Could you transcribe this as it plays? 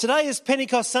Today is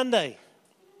Pentecost Sunday.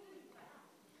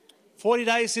 40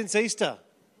 days since Easter.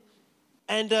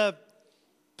 And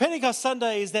Pentecost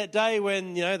Sunday is that day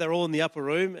when, they're all in the upper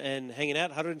room and hanging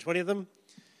out, 120 of them.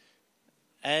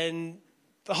 And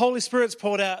the Holy Spirit's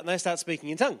poured out and they start speaking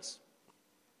in tongues.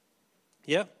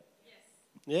 Yeah? Yes.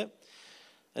 Yeah.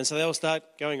 And so they all start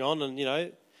going on and,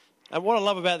 and what I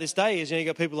love about this day is, you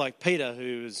got people like Peter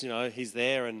who's, he's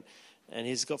there and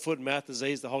he's got foot and mouth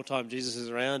disease the whole time Jesus is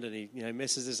around, and he,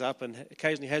 messes this up and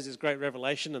occasionally has this great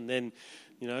revelation, and then,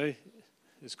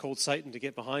 is called Satan to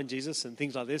get behind Jesus and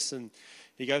things like this, and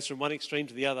he goes from one extreme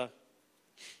to the other.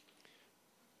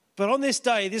 But on this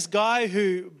day, this guy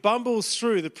who bumbles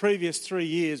through the previous 3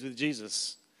 years with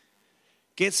Jesus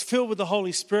gets filled with the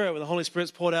Holy Spirit when the Holy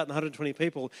Spirit's poured out on 120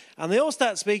 people, and they all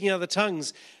start speaking other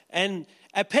tongues. And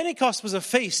at Pentecost was a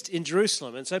feast in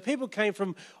Jerusalem, and so people came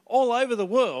from all over the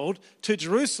world to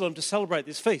Jerusalem to celebrate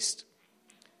this feast.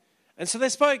 And so they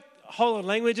spoke whole lot of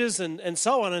languages and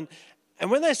so on, and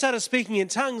when they started speaking in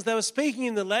tongues, they were speaking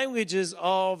in the languages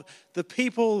of the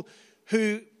people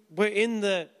who were in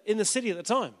the city at the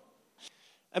time.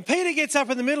 And Peter gets up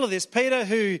in the middle of this, Peter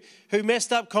who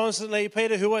messed up constantly,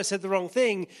 Peter who always said the wrong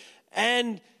thing,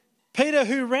 and Peter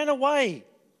who ran away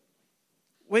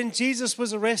when Jesus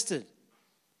was arrested,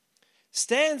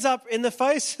 stands up in the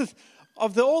face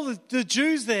of all the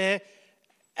Jews there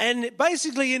and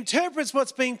basically interprets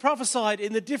what's being prophesied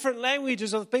in the different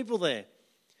languages of the people there.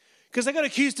 Because they got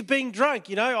accused of being drunk,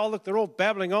 oh look, they're all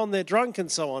babbling on, they're drunk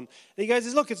and so on. And he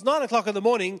goes, look, it's 9 o'clock in the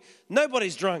morning,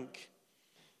 nobody's drunk.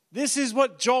 This is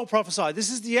what Joel prophesied.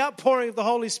 This is the outpouring of the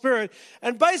Holy Spirit.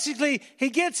 And basically he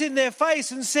gets in their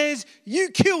face and says, you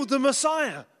killed the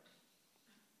Messiah.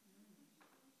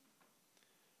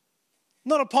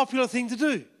 Not a popular thing to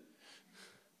do.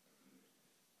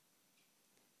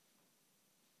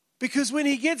 Because when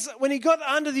he got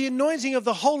under the anointing of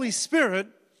the Holy Spirit,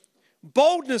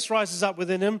 boldness rises up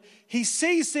within him. He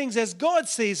sees things as God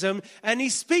sees them, and he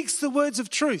speaks the words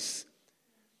of truth.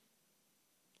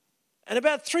 And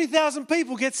about 3,000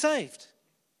 people get saved.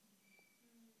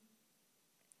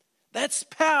 That's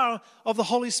power of the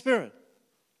Holy Spirit.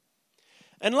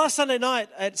 And last Sunday night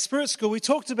at Spirit School, we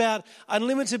talked about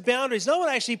unlimited boundaries. And I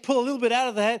want to actually pull a little bit out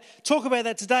of that, talk about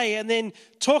that today, and then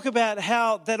talk about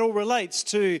how that all relates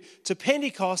to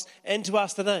Pentecost and to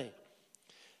us today.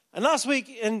 And last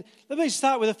week, and let me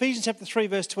start with Ephesians chapter 3,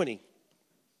 verse 20.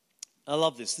 I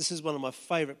love this. This is one of my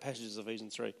favourite passages of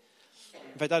Ephesians 3.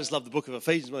 In fact, I just love the book of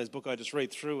Ephesians, one of those books I just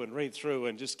read through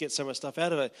and just get so much stuff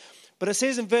out of it. But it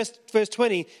says in verse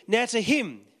 20, now to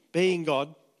him, being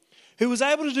God, who was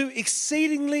able to do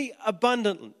exceedingly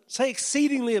abundant. Say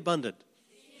exceedingly abundant.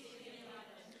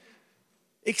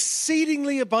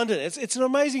 Exceedingly abundant. It's an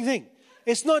amazing thing.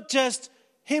 It's not just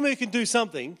him who can do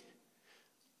something,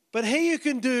 but he who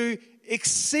can do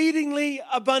exceedingly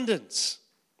abundant.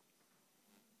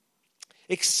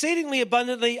 Exceedingly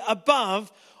abundantly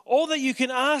above all that you can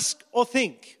ask or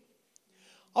think.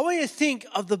 I want you to think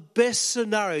of the best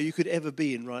scenario you could ever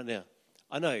be in right now.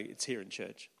 I know it's here in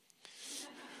church.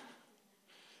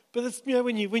 But it's,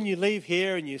 when you leave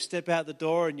here and you step out the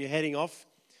door and you're heading off,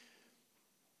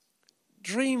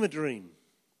 dream a dream.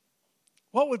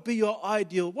 What would be your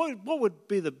ideal, what would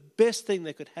be the best thing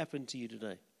that could happen to you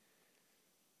today?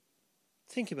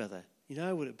 Think about that.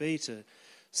 Would it be to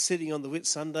sitting on the Whit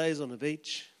Sundays on the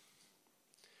beach?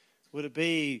 Would it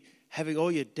be having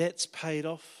all your debts paid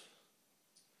off?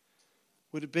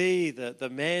 Would it be the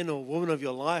man or woman of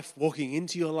your life walking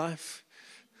into your life?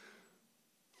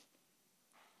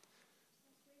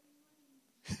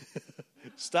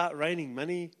 Start raining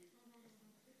money.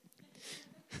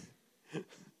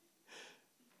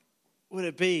 Would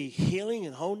it be healing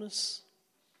and wholeness?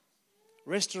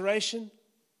 Restoration?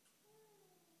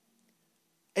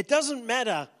 It doesn't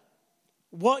matter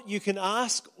what you can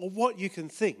ask or what you can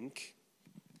think.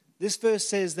 This verse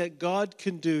says that God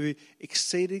can do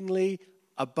exceedingly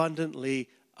abundantly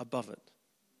above it.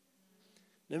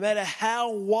 No matter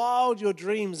how wild your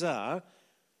dreams are,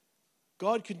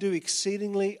 God can do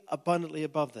exceedingly abundantly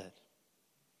above that.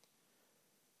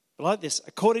 But like this,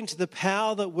 according to the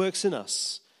power that works in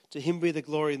us, to him be the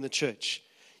glory in the church.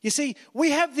 You see, we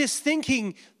have this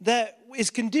thinking that is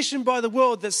conditioned by the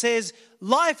world that says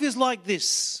life is like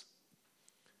this.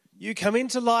 You come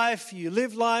into life, you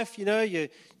live life,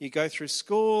 you go through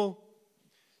school,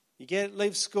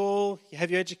 leave school, you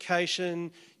have your education,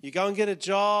 you go and get a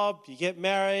job, you get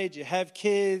married, you have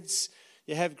kids,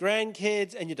 you have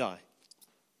grandkids, and you die.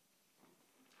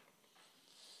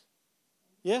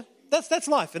 Yeah, that's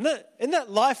life, isn't it? Isn't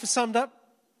that life summed up?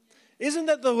 Isn't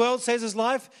that the world says is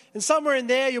life? And somewhere in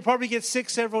there, you'll probably get sick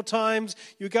several times.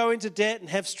 You go into debt and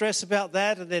have stress about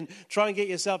that and then try and get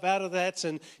yourself out of that.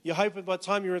 And you're hoping by the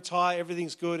time you retire,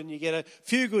 everything's good and you get a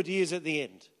few good years at the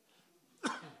end.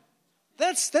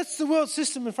 That's the world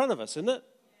system in front of us, isn't it?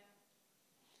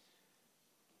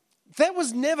 That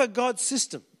was never God's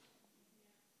system.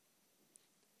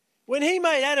 When he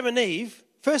made Adam and Eve,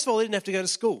 first of all, they didn't have to go to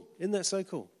school. Isn't that so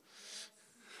cool?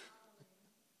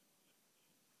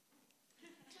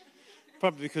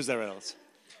 Probably because they're adults.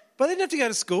 But they didn't have to go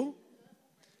to school.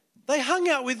 They hung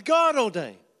out with God all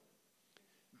day.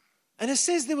 And it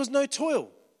says there was no toil.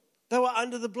 They were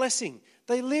under the blessing.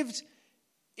 They lived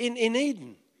in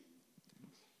Eden,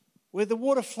 where the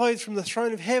water flowed from the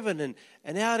throne of heaven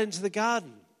and out into the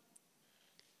garden.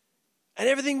 And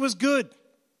everything was good.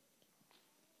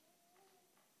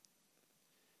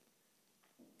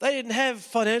 They didn't have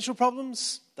financial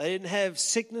problems. They didn't have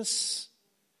sickness.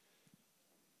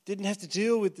 Didn't have to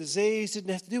deal with disease. Didn't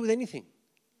have to deal with anything.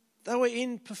 They were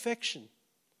in perfection.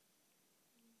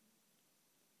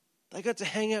 They got to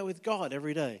hang out with God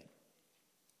every day.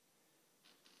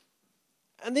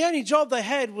 And the only job they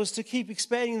had was to keep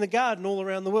expanding the garden all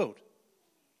around the world.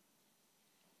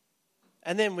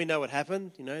 And then we know what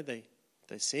happened. You know, they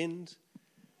sinned,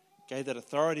 gave that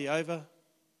authority over,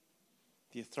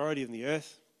 the authority of the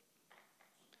earth.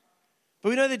 But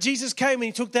we know that Jesus came and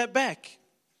he took that back.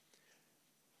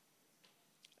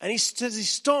 And he says he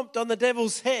stomped on the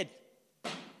devil's head.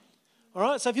 All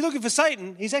right, so if you're looking for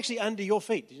Satan, he's actually under your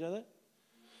feet. Did you know that?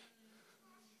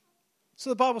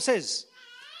 So the Bible says.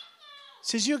 It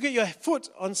says you'll get your foot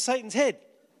on Satan's head.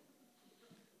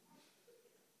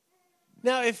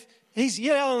 Now, if he's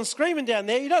yelling and screaming down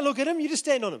there, you don't look at him, you just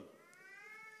stand on him.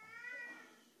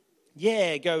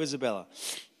 Yeah, go Isabella.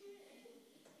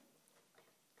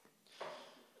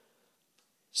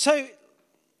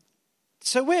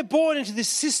 So we're born into this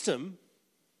system,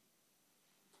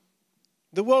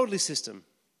 the worldly system,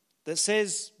 that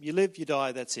says you live, you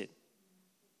die, that's it.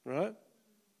 Right?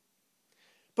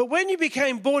 But when you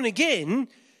became born again,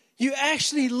 you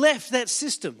actually left that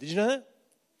system. Did you know that?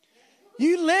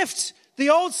 You left the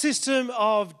old system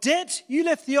of debt. You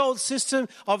left the old system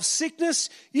of sickness.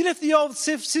 You left the old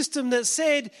system that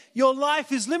said your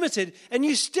life is limited. And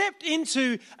you stepped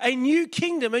into a new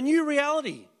kingdom, a new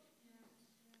reality.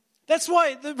 That's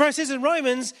why the verse says in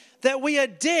Romans that we are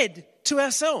dead to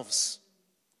ourselves.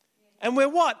 And we're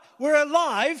what? We're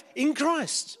alive in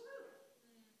Christ.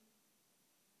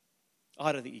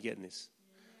 I don't think you're getting this.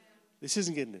 This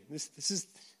isn't getting it.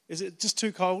 Is it just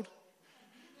too cold?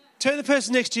 Turn the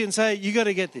person next to you and say, you got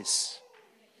to get this.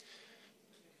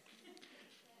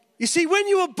 You see, when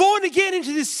you are born again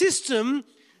into this system,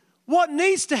 what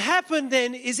needs to happen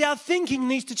then is our thinking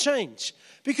needs to change.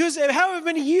 Because however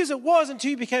many years it was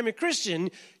until you became a Christian,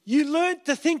 you learned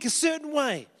to think a certain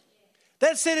way.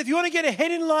 That said, if you want to get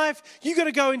ahead in life, you've got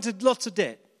to go into lots of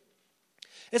debt.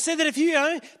 It said that if you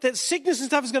know that sickness and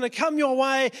stuff is going to come your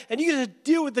way and you're going to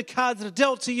deal with the cards that are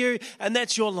dealt to you, and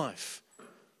that's your life.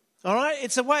 All right?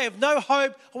 It's a way of no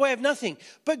hope, a way of nothing.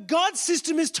 But God's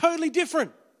system is totally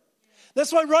different.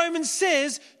 That's why Romans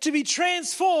says to be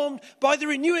transformed by the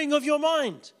renewing of your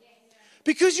mind.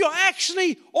 Because you're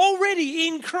actually already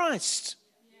in Christ.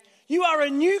 You are a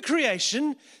new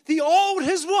creation. The old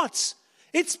has what?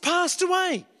 It's passed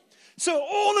away. So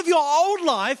all of your old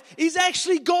life is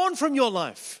actually gone from your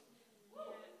life.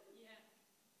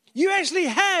 You actually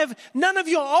have none of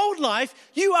your old life.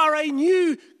 You are a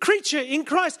new creature in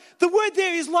Christ. The word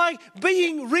there is like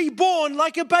being reborn,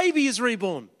 like a baby is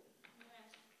reborn.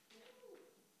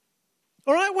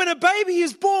 All right, when a baby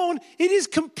is born, it is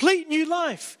complete new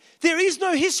life. There is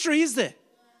no history, is there?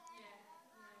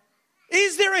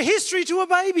 Is there a history to a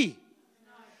baby?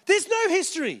 There's no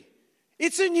history.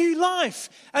 It's a new life.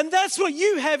 And that's what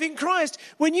you have in Christ.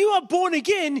 When you are born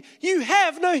again, you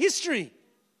have no history.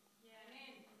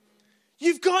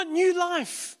 You've got new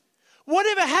life.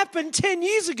 Whatever happened 10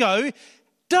 years ago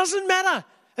doesn't matter.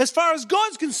 As far as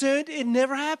God's concerned, it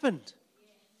never happened.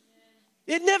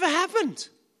 It never happened.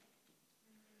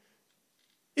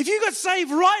 If you got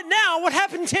saved right now, what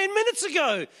happened 10 minutes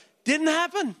ago didn't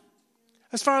happen.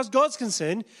 As far as God's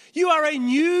concerned, you are a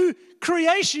new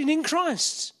creation in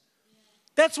Christ.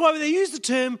 That's why they use the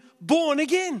term born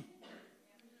again.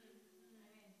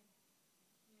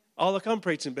 Oh, look, I'm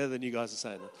preaching better than you guys are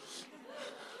saying that.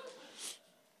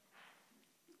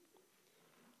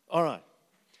 All right.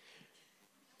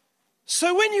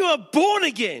 So when you are born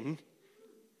again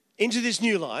into this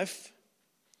new life,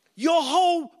 your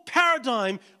whole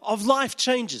paradigm of life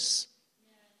changes.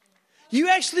 You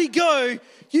actually go,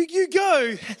 you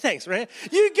go, thanks, Rand.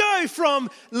 You go from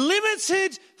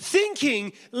limited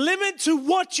thinking, limit to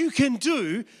what you can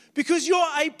do, because you're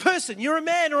a person, you're a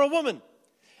man or a woman,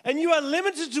 and you are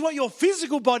limited to what your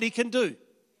physical body can do.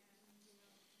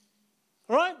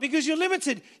 All right? Because you're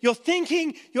limited. Your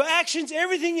thinking, your actions,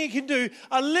 everything you can do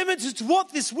are limited to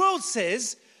what this world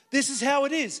says. This is how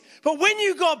it is. But when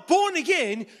you got born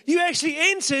again, you actually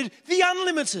entered the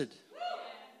unlimited.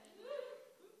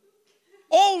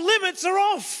 All limits are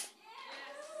off.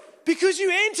 Because you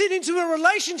entered into a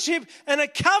relationship and a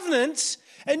covenant,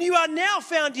 and you are now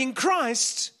found in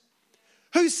Christ,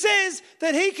 who says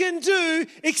that he can do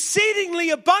exceedingly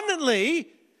abundantly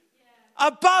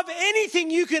above anything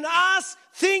you can ask,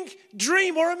 think,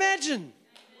 dream, or imagine.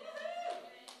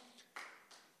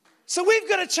 So we've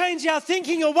got to change our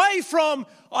thinking away from,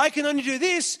 I can only do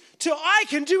this, to I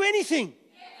can do anything.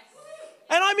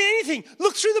 And I mean anything.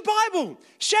 Look through the Bible.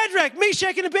 Shadrach,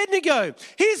 Meshach, and Abednego.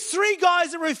 Here's three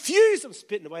guys that refused. I'm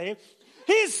spitting away here.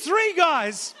 Here's three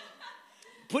guys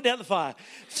putting out the fire.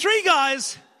 Three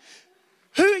guys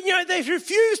who, they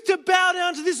refused to bow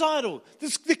down to this idol.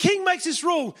 The king makes this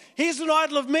rule. Here's an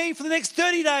idol of me. For the next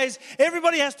 30 days,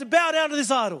 everybody has to bow down to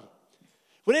this idol.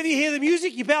 Whenever you hear the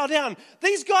music, you bow down.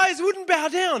 These guys wouldn't bow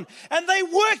down. And they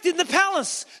worked in the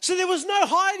palace. So there was no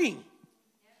hiding.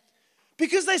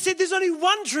 Because they said there's only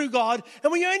one true God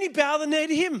and we only bow the knee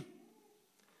to him.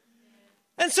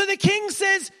 And so the king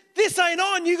says, this ain't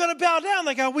on, you got to bow down.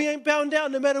 They go, we ain't bowing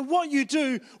down. No matter what you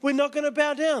do, we're not going to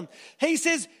bow down. He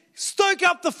says, stoke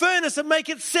up the furnace and make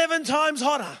it 7 times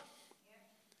hotter.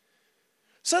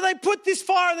 So they put this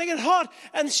fire and they get hot.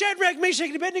 And Shadrach, Meshach,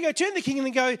 and Abednego turn to the king and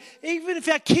they go, even if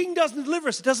our king doesn't deliver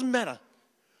us, it doesn't matter.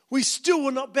 We still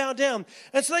will not bow down.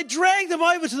 And so they drag them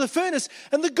over to the furnace,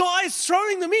 and the guys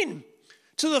throwing them in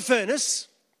to the furnace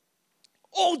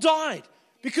all died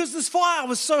because this fire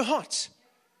was so hot.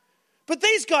 But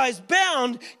these guys,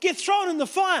 bound, get thrown in the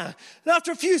fire. And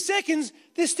after a few seconds,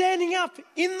 they're standing up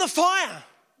in the fire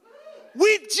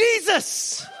with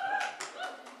Jesus.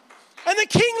 And the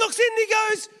king looks in and he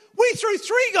goes, we threw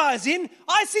 3 guys in.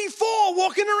 I see 4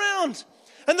 walking around.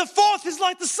 And the 4th is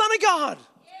like the Son of God.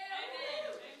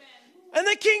 And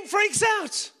the king freaks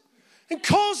out and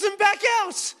calls them back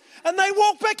out. And they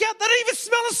walk back out. They don't even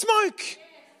smell of smoke.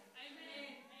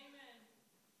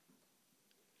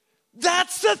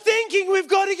 That's the thinking we've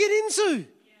got to get into.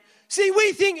 See,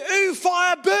 we think, ooh,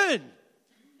 fire, burn.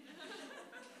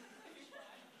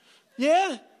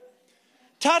 Yeah?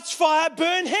 Touch fire,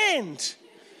 burn hand.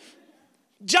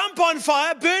 Jump on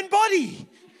fire, burn body.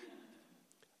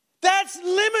 That's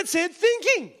limited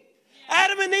thinking.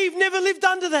 Adam and Eve never lived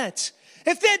under that.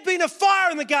 If there'd been a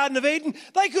fire in the Garden of Eden,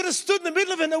 they could have stood in the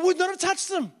middle of it and it would not have touched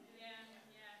them.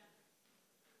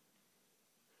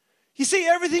 You see,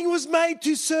 everything was made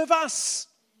to serve us.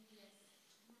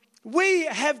 We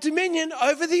have dominion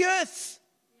over the earth.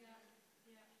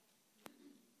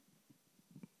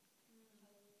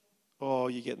 Oh,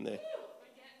 you're getting there.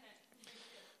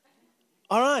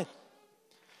 All right.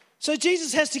 So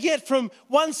Jesus has to get from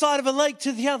one side of a lake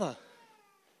to the other.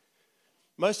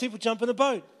 Most people jump in a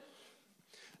boat.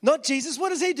 Not Jesus. What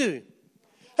does he do?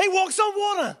 He walks on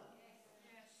water.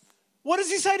 What does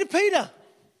he say to Peter?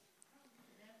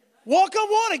 Walk on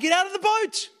water. Get out of the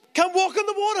boat. Come walk on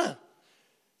the water.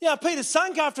 Yeah, Peter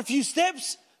sunk after a few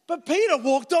steps, but Peter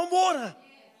walked on water.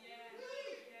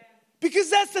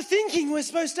 Because that's the thinking we're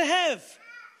supposed to have.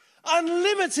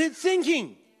 Unlimited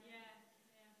thinking.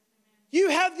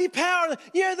 You have the power.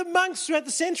 The monks throughout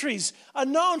the centuries are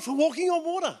known for walking on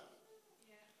water.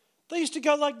 They used to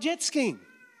go like jet skiing.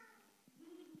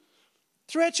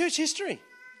 Throughout church history.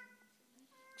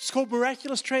 It's called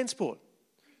miraculous transport.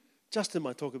 Justin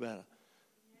might talk about it.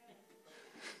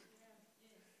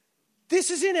 This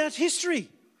is in our history.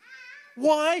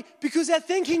 Why? Because our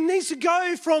thinking needs to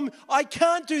go from I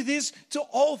can't do this to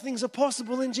all things are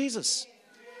possible in Jesus.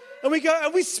 And we go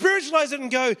and we spiritualize it and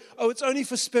go, oh, it's only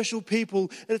for special people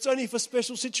and it's only for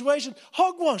special situations.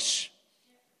 Hogwash.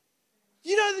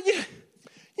 You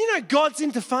know God's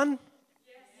into fun.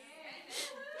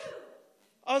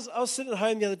 I was sitting at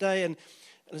home the other day and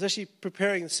I was actually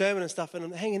preparing the sermon and stuff and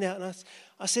I'm hanging out and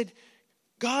I said,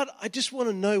 God, I just want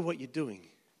to know what you're doing.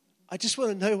 I just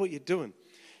want to know what you're doing.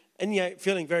 And,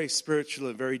 feeling very spiritual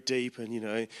and very deep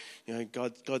and,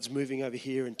 God's moving over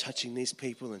here and touching these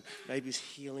people and maybe he's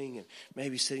healing and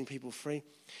maybe setting people free.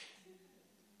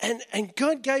 And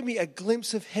God gave me a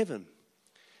glimpse of heaven.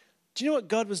 Do you know what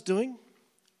God was doing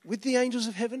with the angels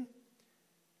of heaven?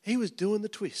 He was doing the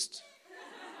twist.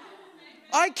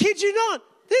 I kid you not.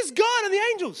 There's God and the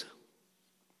angels.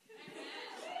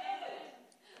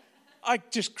 I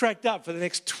just cracked up for the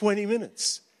next 20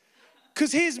 minutes.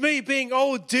 Because here's me being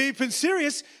all deep and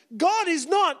serious. God is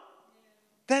not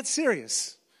that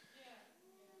serious.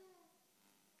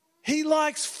 He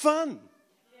likes fun.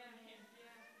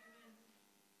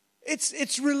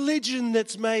 It's religion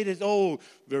that's made it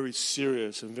very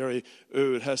serious and very,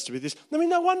 it has to be this. I mean,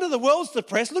 no wonder the world's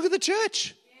depressed. Look at the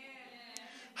church.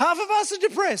 Half of us are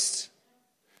depressed.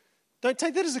 Don't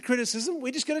take that as a criticism.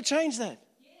 We're just going to change that.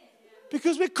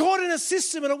 Because we're caught in a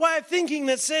system and a way of thinking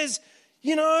that says,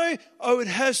 it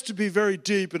has to be very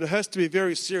deep and it has to be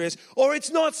very serious, or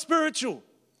it's not spiritual.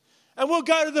 And we'll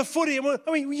go to the footy and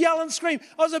we yell and scream.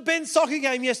 I was at Ben's soccer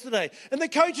game yesterday and the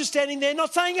coach is standing there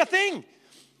not saying a thing.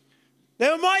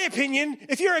 Now, in my opinion,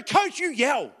 if you're a coach, you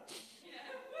yell.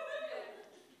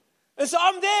 And so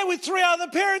I'm there with 3 other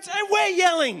parents and we're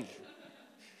yelling.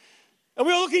 And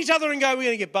we all look at each other and go, we're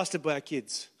going to get busted by our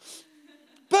kids.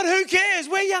 But who cares?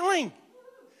 We're yelling.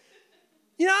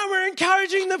 We're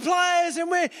encouraging the players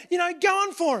and we're,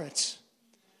 going for it.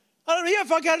 I don't know,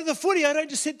 if I go to the footy, I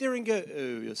don't just sit there and go,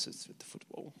 oh, yes, it's the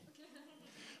football.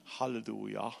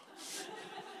 Hallelujah.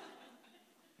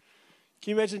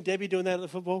 Can you imagine Debbie doing that at the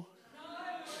football?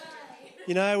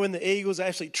 When the Eagles are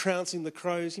actually trouncing the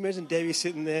Crows. Can you imagine Debbie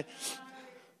sitting there?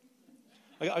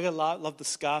 I love the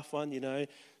scarf one,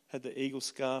 had the Eagle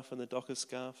scarf and the Docker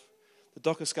scarf. The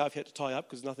Docker scarf you had to tie up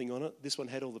because nothing on it. This one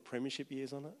had all the premiership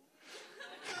years on it.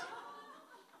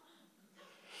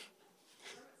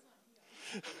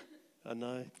 I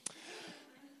know.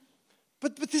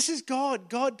 But this is God.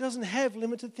 God doesn't have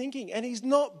limited thinking. And he's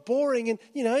not boring. And,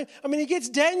 he gets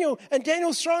Daniel. And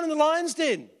Daniel's thrown in the lion's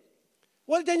den.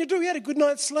 What did Daniel do? He had a good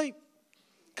night's sleep.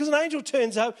 Because an angel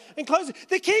turns up and closes.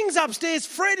 The king's upstairs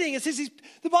fretting. It says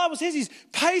the Bible says he's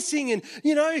pacing and,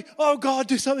 oh, God,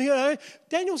 do something.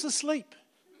 Daniel's asleep.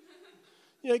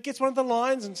 Gets one of the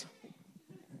lions and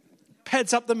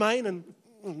pads up the mane and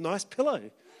nice pillow.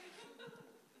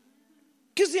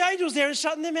 Because the angel's there and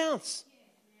shutting their mouths.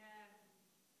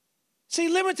 See,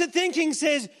 limited thinking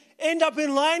says, end up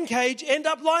in lion cage, end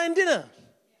up lion dinner.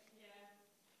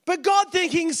 But God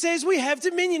thinking says we have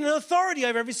dominion and authority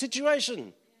over every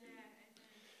situation.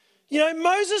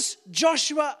 Moses,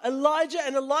 Joshua, Elijah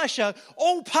and Elisha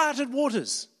all parted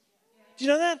waters. Do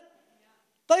you know that?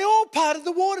 They all parted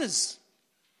the waters.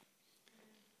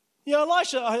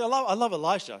 Elisha, I love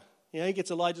Elisha. He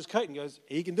gets Elijah's coat and goes,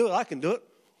 he can do it, I can do it.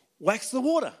 Whacks the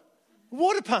water.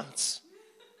 Water parts.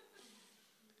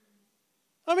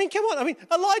 Come on.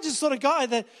 Elijah's the sort of guy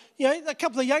that, a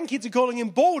couple of young kids are calling him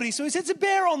Baldy, so he sets a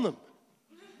bear on them.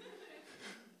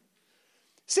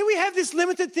 See, we have this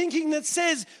limited thinking that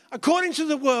says, according to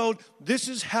the world, this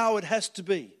is how it has to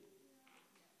be.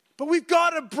 But we've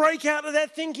got to break out of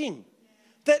that thinking,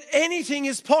 that anything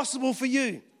is possible for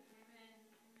you.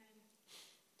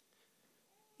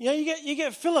 You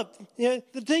get Philip,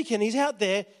 the deacon, he's out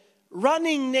there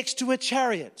running next to a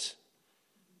chariot.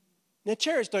 Now,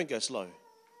 chariots don't go slow.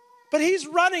 But he's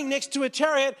running next to a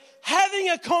chariot, having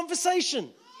a conversation.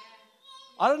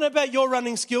 I don't know about your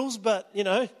running skills, but,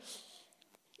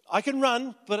 I can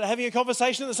run, but having a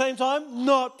conversation at the same time,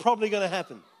 not probably going to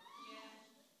happen.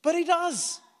 But he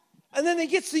does. And then he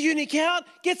gets the eunuch out,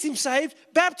 gets him saved,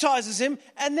 baptizes him,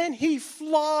 and then he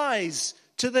flies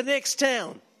to the next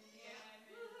town.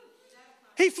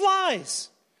 He flies.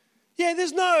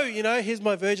 There's no, here's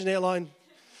my Virgin Airline.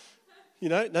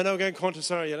 No, we're going Qantas,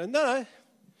 sorry. No.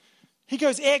 He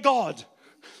goes, Air God.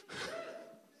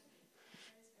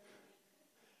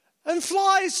 And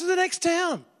flies to the next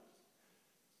town.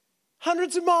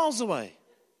 Hundreds of miles away.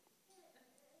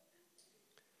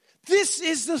 This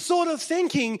is the sort of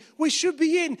thinking we should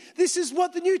be in. This is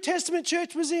what the New Testament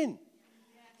church was in.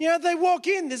 They walk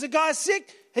in, there's a guy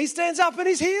sick, he stands up and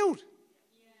he's healed.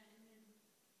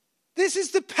 This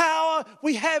is the power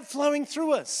we have flowing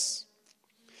through us.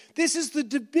 This is the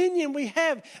dominion we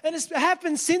have. And it's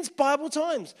happened since Bible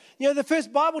times. The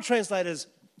first Bible translators,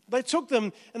 they took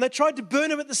them and they tried to burn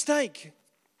them at the stake.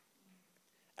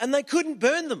 And they couldn't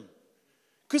burn them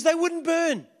because they wouldn't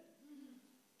burn.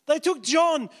 They took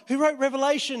John, who wrote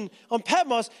Revelation, on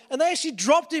Patmos, and they actually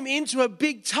dropped him into a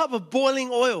big tub of boiling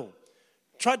oil.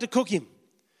 Tried to cook him.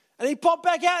 And he popped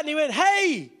back out and he went,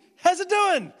 hey, how's it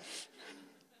doing?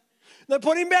 They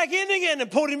put him back in again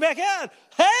and pulled him back out.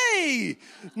 Hey,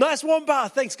 nice warm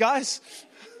bath. Thanks, guys.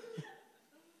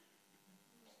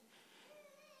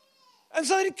 And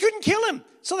so they couldn't kill him.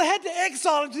 So they had to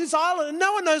exile him to this island and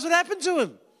no one knows what happened to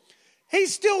him.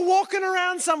 He's still walking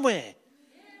around somewhere.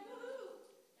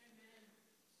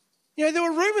 There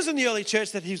were rumors in the early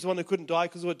church that he was the one who couldn't die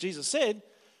because of what Jesus said.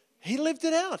 He lived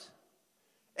it out.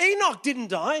 Enoch didn't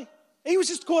die. He was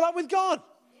just caught up with God.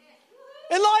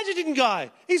 Elijah didn't die.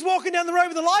 He's walking down the road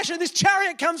with Elisha, and this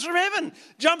chariot comes from heaven,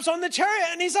 jumps on the chariot,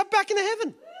 and he's up back into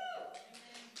heaven.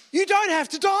 You don't have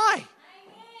to die.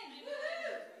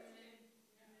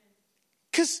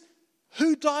 Because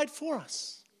who died for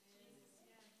us?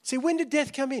 See, when did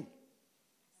death come in?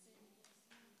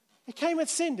 It came at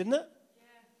sin, didn't it?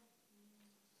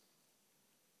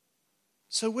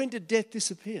 So when did death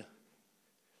disappear?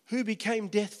 Who became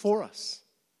death for us?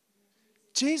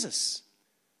 Jesus.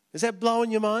 Is that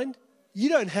blowing your mind? You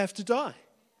don't have to die.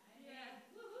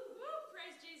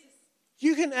 Praise Jesus.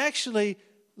 You can actually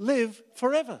live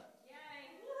forever.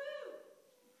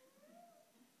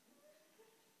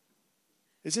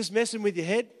 Is this messing with your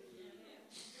head?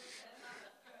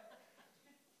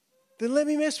 Then let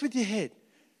me mess with your head.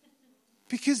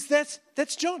 Because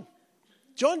that's John.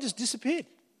 John just disappeared.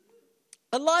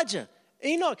 Elijah,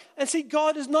 Enoch. And see,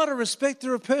 God is not a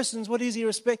respecter of persons. What is he a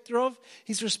respecter of?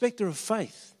 He's a respecter of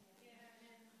faith.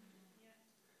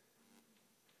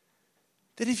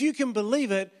 That if you can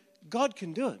believe it, God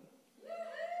can do it.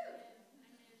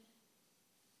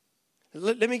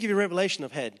 Let me give you a revelation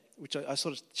I've had, which I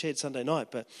sort of shared Sunday night.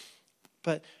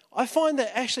 But I find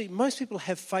that actually most people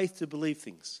have faith to believe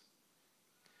things.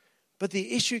 But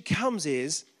the issue comes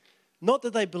is not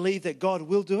that they believe that God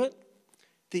will do it.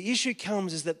 The issue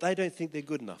comes is that they don't think they're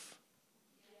good enough.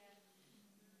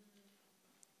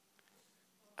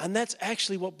 And that's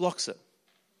actually what blocks it.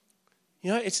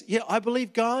 You know, I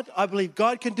believe God. I believe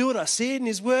God can do it. I see it in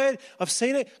His Word. I've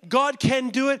seen it. God can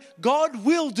do it. God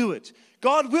will do it.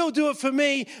 God will do it for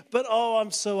me, but I'm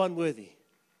so unworthy.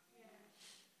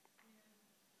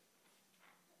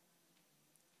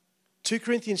 2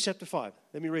 Corinthians chapter 5.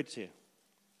 Let me read it to you.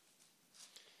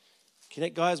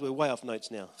 Connect, guys, we're way off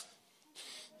notes now.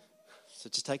 So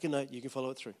just take a note, you can follow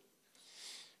it through.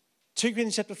 2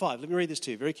 Corinthians chapter 5, let me read this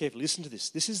to you very carefully. Listen to this.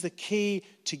 This is the key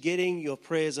to getting your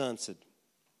prayers answered.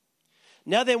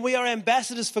 Now then, we are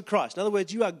ambassadors for Christ. In other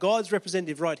words, you are God's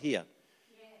representative right here.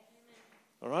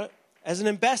 All right? As an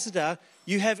ambassador,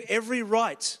 you have every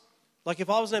right. Like if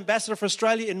I was an ambassador for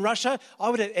Australia in Russia, I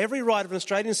would have every right of an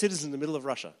Australian citizen in the middle of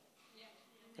Russia.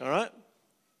 All right?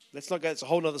 Let's not go, it's a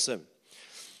whole other sermon.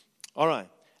 All right.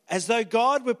 As though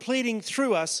God were pleading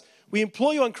through us, we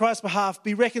implore you on Christ's behalf,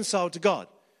 be reconciled to God.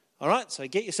 All right? So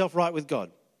get yourself right with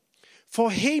God.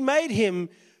 For He made Him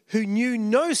who knew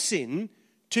no sin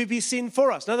to be sin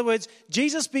for us. In other words,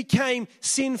 Jesus became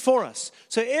sin for us.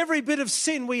 So every bit of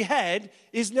sin we had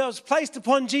is now placed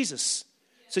upon Jesus.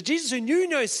 So Jesus, who knew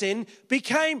no sin,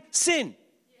 became sin.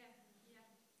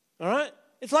 All right?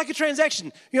 It's like a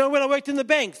transaction. You know, when I worked in the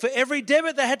bank, for every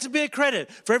debit, there had to be a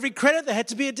credit. For every credit, there had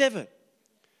to be a debit.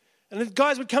 And the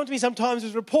guys would come to me sometimes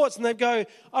with reports and they'd go,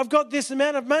 I've got this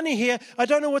amount of money here. I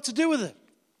don't know what to do with it.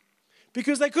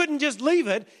 Because they couldn't just leave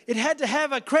it. It had to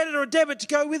have a credit or a debit to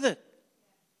go with it.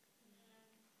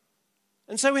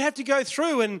 And so we have to go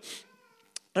through, and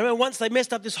I remember once they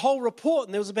messed up this whole report,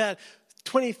 and there was about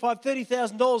 $25,000,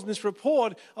 $30,000 in this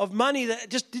report of money that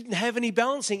just didn't have any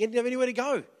balancing, it didn't have anywhere to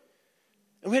go.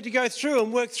 And we had to go through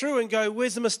and work through and go,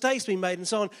 where's the mistakes being made and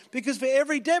so on. Because for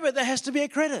every debit, there has to be a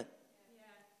credit.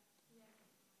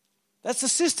 That's the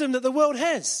system that the world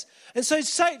has. And so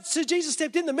Jesus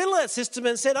stepped in the middle of that system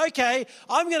and said, okay,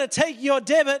 I'm going to take your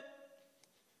debit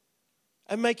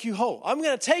and make you whole. I'm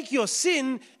going to take your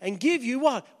sin and give you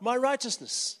what? My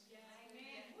righteousness.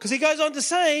 Because he goes on to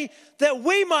say that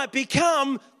we might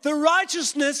become the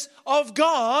righteousness of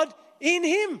God in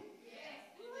Him.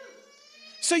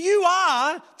 So you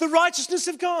are the righteousness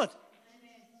of God.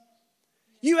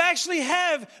 You actually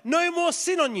have no more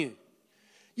sin on you.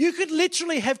 You could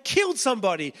literally have killed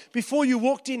somebody before you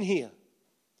walked in here.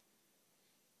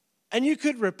 And you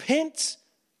could repent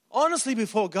honestly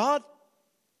before God,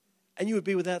 and you would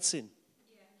be without sin.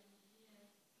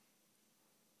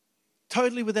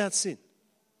 Totally without sin.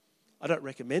 I don't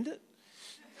recommend it.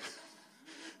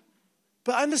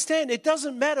 But understand, it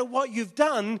doesn't matter what you've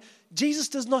done. Jesus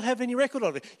does not have any record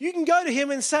of it. You can go to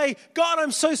Him and say, God,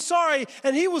 I'm so sorry.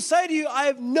 And He will say to you, I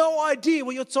have no idea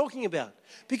what you're talking about.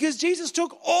 Because Jesus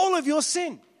took all of your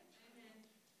sin.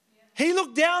 He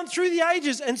looked down through the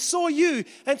ages and saw you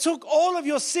and took all of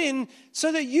your sin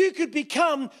so that you could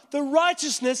become the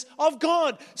righteousness of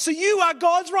God. So you are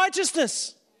God's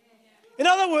righteousness. In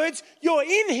other words, you're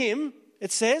in Him,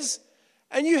 it says,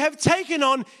 and you have taken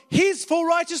on His full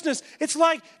righteousness. It's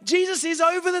like Jesus is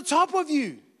over the top of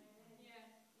you.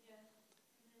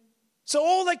 So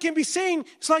all that can be seen,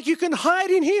 it's like you can hide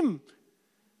in Him.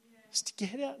 Stick your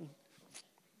head out.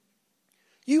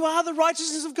 You are the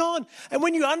righteousness of God. And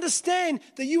when you understand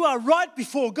that you are right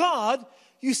before God,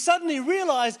 you suddenly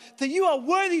realize that you are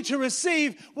worthy to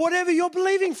receive whatever you're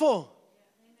believing for.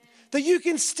 that you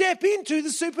can step into the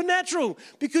supernatural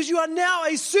because you are now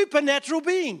a supernatural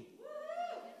being.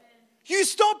 You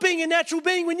stopped being a natural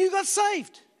being when you got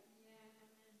saved.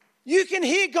 You can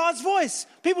hear God's voice.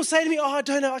 People say to me, I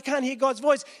don't know, I can't hear God's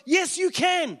voice. Yes, you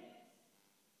can.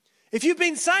 If you've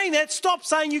been saying that, stop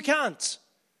saying you can't.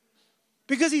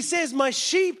 Because he says, my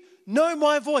sheep know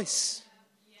my voice.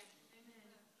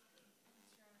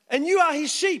 And you are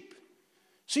his sheep.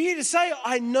 So you need to say,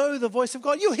 I know the voice of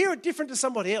God. You'll hear it different to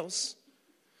somebody else.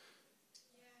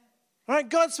 All right,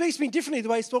 God speaks to me differently the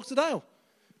way he talks to Dayle,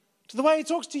 to the way he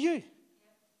talks to you.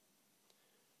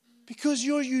 Because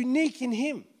you're unique in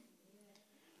him.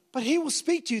 But he will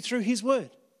speak to you through his word.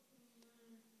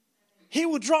 He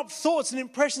will drop thoughts and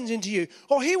impressions into you,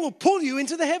 or he will pull you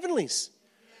into the heavenlies.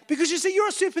 Because you see, you're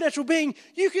a supernatural being.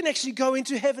 You can actually go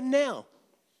into heaven now.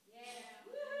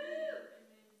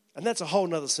 And that's a whole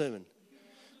nother sermon.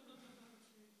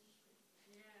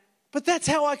 But that's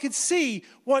how I could see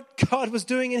what God was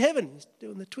doing in heaven. He's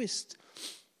doing the twist.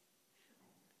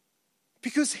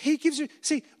 Because he gives you...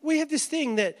 See, we have this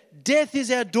thing that death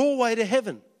is our doorway to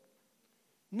heaven.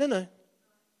 No.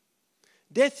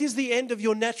 Death is the end of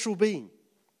your natural being.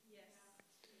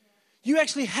 You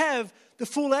actually have the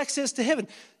full access to heaven.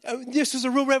 This was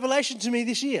a real revelation to me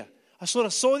this year. I sort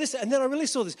of saw this and then I really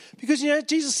saw this. Because,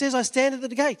 Jesus says, I stand at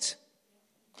the gate.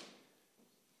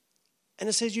 And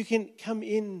it says you can come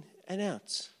in and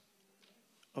out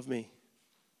of me.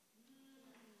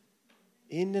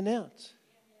 In and out.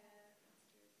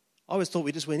 I always thought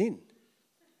we just went in.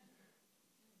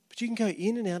 But you can go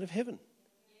in and out of heaven.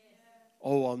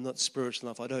 Oh, I'm not spiritual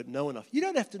enough. I don't know enough. You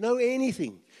don't have to know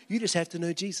anything. You just have to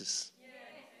know Jesus.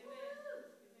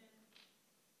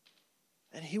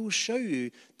 And he will show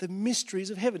you the mysteries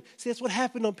of heaven. See, that's what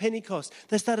happened on Pentecost.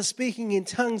 They started speaking in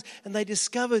tongues and they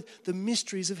discovered the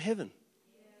mysteries of heaven.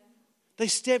 They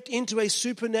stepped into a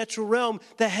supernatural realm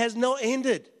that has not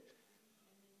ended.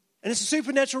 And it's a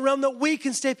supernatural realm that we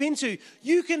can step into.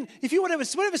 You can, if you whatever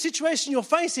situation you're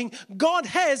facing, God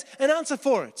has an answer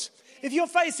for it. If you're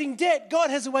facing debt, God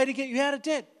has a way to get you out of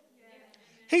debt.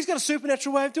 He's got a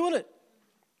supernatural way of doing it.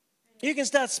 You can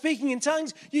start speaking in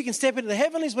tongues. You can step into the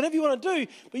heavenlies, whatever you want to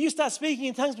do. But you start speaking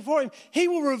in tongues before him. He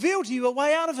will reveal to you a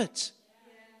way out of it.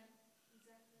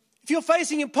 If you're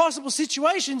facing impossible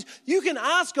situations, you can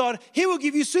ask God. He will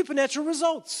give you supernatural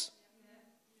results.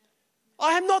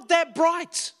 I am not that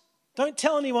bright. Don't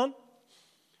tell anyone.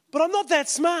 But I'm not that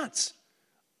smart.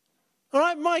 All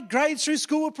right, my grades through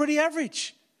school were pretty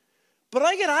average. But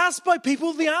I get asked by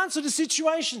people the answer to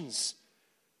situations.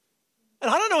 And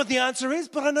I don't know what the answer is,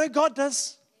 but I know God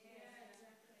does.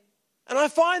 And I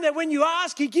find that when you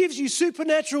ask, he gives you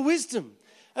supernatural wisdom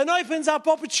and opens up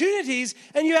opportunities,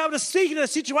 and you're able to speak in a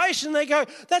situation and they go,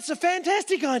 that's a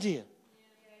fantastic idea.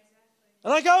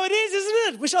 And I go, it is,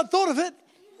 isn't it? Wish I'd thought of it.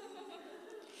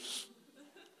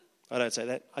 I don't say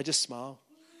that. I just smile.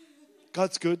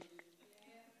 God's good.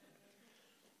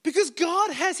 Because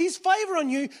God has his favor on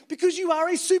you because you are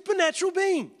a supernatural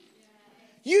being.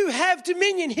 You have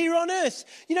dominion here on earth.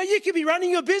 You could be running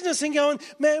your business and going,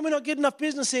 man, we're not getting enough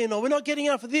business in, or we're not getting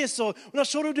enough of this, or we're not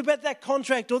sure about that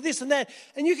contract, or this and that.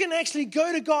 And you can actually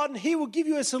go to God and he will give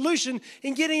you a solution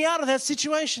in getting out of that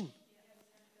situation.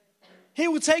 He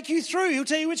will take you through. He'll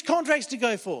tell you which contracts to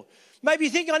go for. Maybe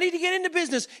you think, I need to get into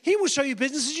business. He will show you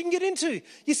businesses you can get into.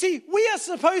 You see, we are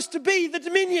supposed to be the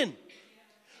dominion.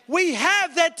 We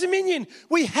have that dominion.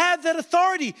 We have that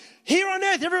authority. Here on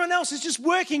earth, everyone else is just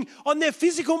working on their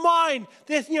physical mind,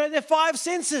 their five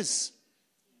senses.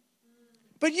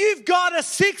 But you've got a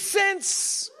sixth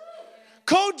sense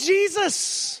called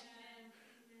Jesus.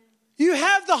 You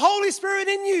have the Holy Spirit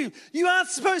in you. You aren't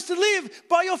supposed to live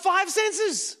by your five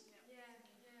senses.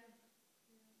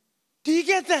 Do you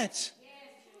get that?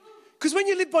 Because when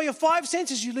you live by your five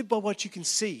senses, you live by what you can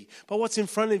see, by what's in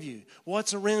front of you,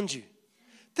 what's around you.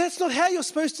 That's not how you're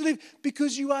supposed to live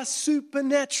because you are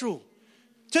supernatural.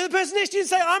 Turn to the person next to you and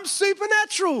say, I'm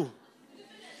supernatural.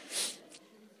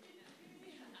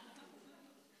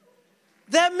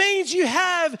 That means you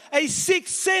have a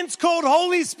sixth sense called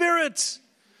Holy Spirit.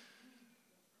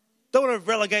 Don't want to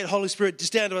relegate Holy Spirit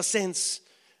just down to a sense.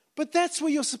 But that's where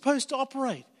you're supposed to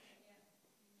operate,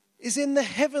 is in the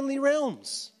heavenly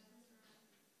realms.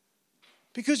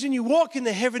 Because when you walk in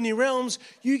the heavenly realms,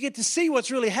 you get to see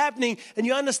what's really happening and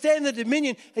you understand the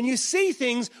dominion and you see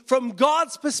things from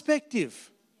God's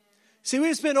perspective. See,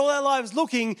 we've spent all our lives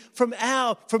looking from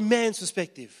man's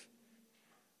perspective.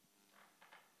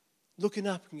 Looking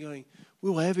up and going,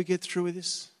 will I ever get through with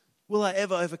this? Will I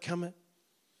ever overcome it?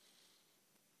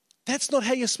 That's not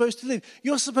how you're supposed to live.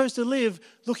 You're supposed to live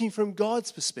looking from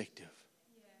God's perspective.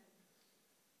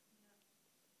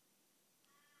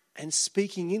 and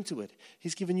speaking into it.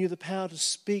 He's given you the power to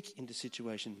speak into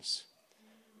situations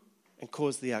and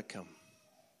cause the outcome.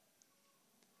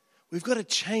 We've got to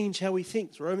change how we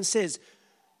think. Romans says,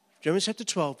 Romans chapter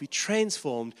 12, be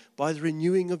transformed by the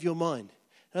renewing of your mind.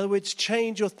 In other words,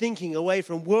 change your thinking away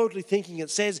from worldly thinking that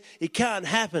says it can't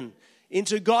happen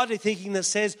into godly thinking that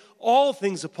says all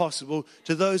things are possible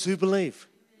to those who believe.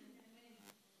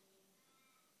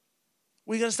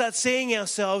 We're going to start seeing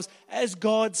ourselves as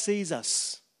God sees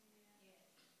us.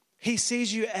 He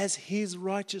sees you as his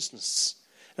righteousness.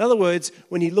 In other words,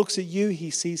 when he looks at you, he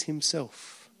sees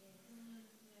himself.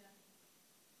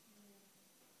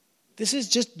 This is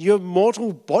just your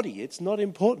mortal body. It's not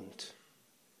important.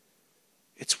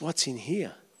 It's what's in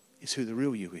here is who the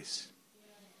real you is.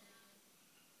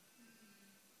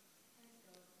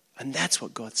 And that's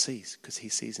what God sees because he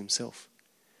sees himself.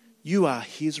 You are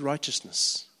his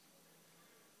righteousness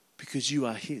because you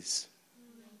are his.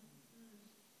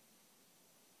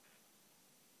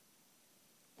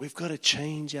 We've got to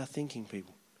change our thinking,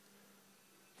 people.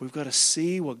 We've got to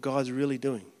see what God's really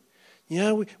doing. You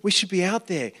know, we should be out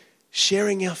there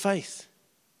sharing our faith.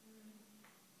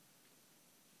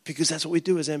 Because that's what we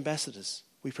do as ambassadors.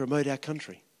 We promote our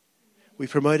country. We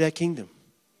promote our kingdom.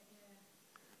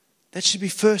 That should be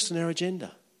first on our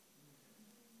agenda.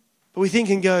 But we think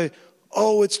and go,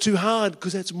 oh, it's too hard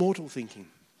because that's mortal thinking.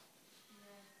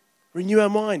 Renew our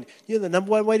mind. You know the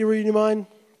number one way to renew your mind?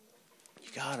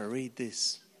 You've got to read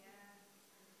this.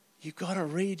 You've got to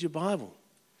read your Bible.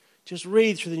 Just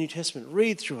read through the New Testament.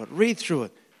 Read through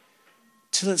it.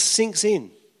 Till it sinks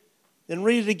in. Then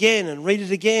read it again and read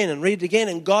it again and read it again,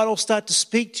 and God will start to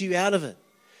speak to you out of it.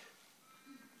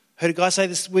 Heard a guy say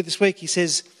this week. He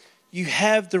says, you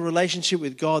have the relationship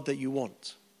with God that you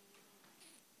want.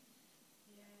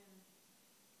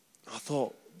 I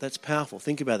thought, that's powerful.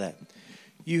 Think about that.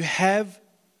 You have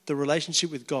the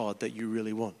relationship with God that you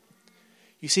really want.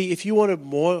 You see, if you wanted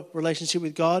more relationship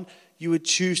with God, you would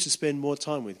choose to spend more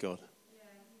time with God.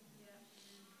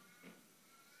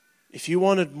 If you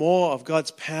wanted more of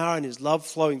God's power and his love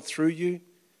flowing through you,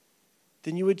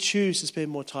 then you would choose to spend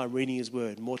more time reading his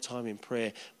word, more time in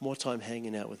prayer, more time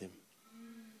hanging out with him.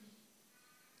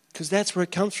 Because that's where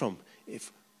it comes from.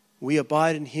 If we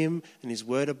abide in him and his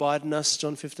word abide in us,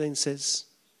 John 15 says,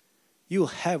 you will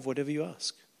have whatever you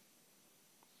ask.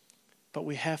 But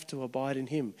we have to abide in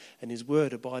him and his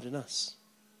word abide in us.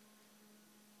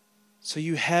 So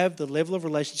you have the level of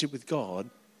relationship with God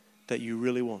that you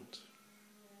really want.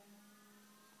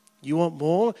 You want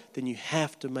more, then you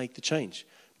have to make the change.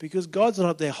 Because God's not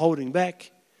up there holding back.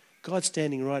 God's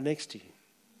standing right next to you.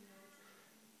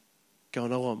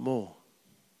 Going, I want more.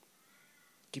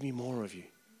 Give me more of you.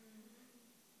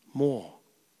 More.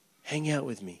 Hang out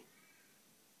with me.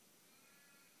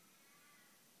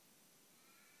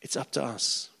 It's up to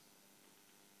us.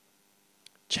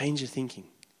 Change your thinking.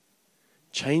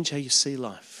 Change how you see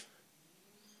life.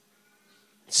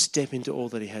 Step into all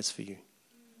that he has for you.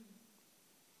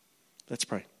 Let's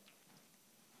pray.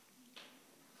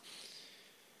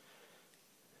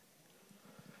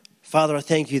 Father, I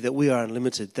thank you that we are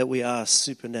unlimited, that we are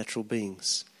supernatural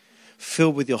beings,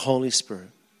 filled with your Holy Spirit.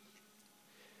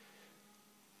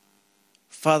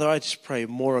 Father, I just pray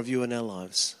more of you in our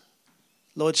lives.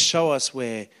 Lord, show us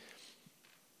where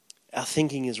our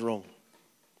thinking is wrong.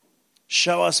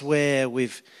 Show us where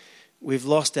we've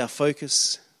lost our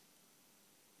focus,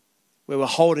 where we're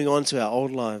holding on to our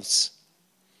old lives.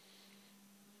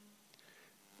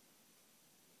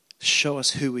 Show us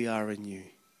who we are in you,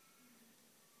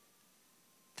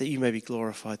 that you may be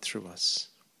glorified through us.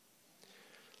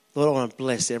 Lord, I want to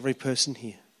bless every person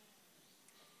here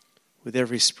with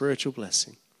every spiritual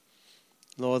blessing.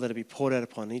 Lord, that it be poured out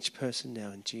upon each person now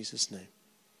in Jesus' name.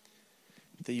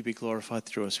 That you be glorified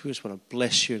through us. We just want to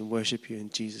bless you and worship you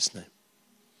in Jesus' name.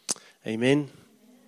 Amen.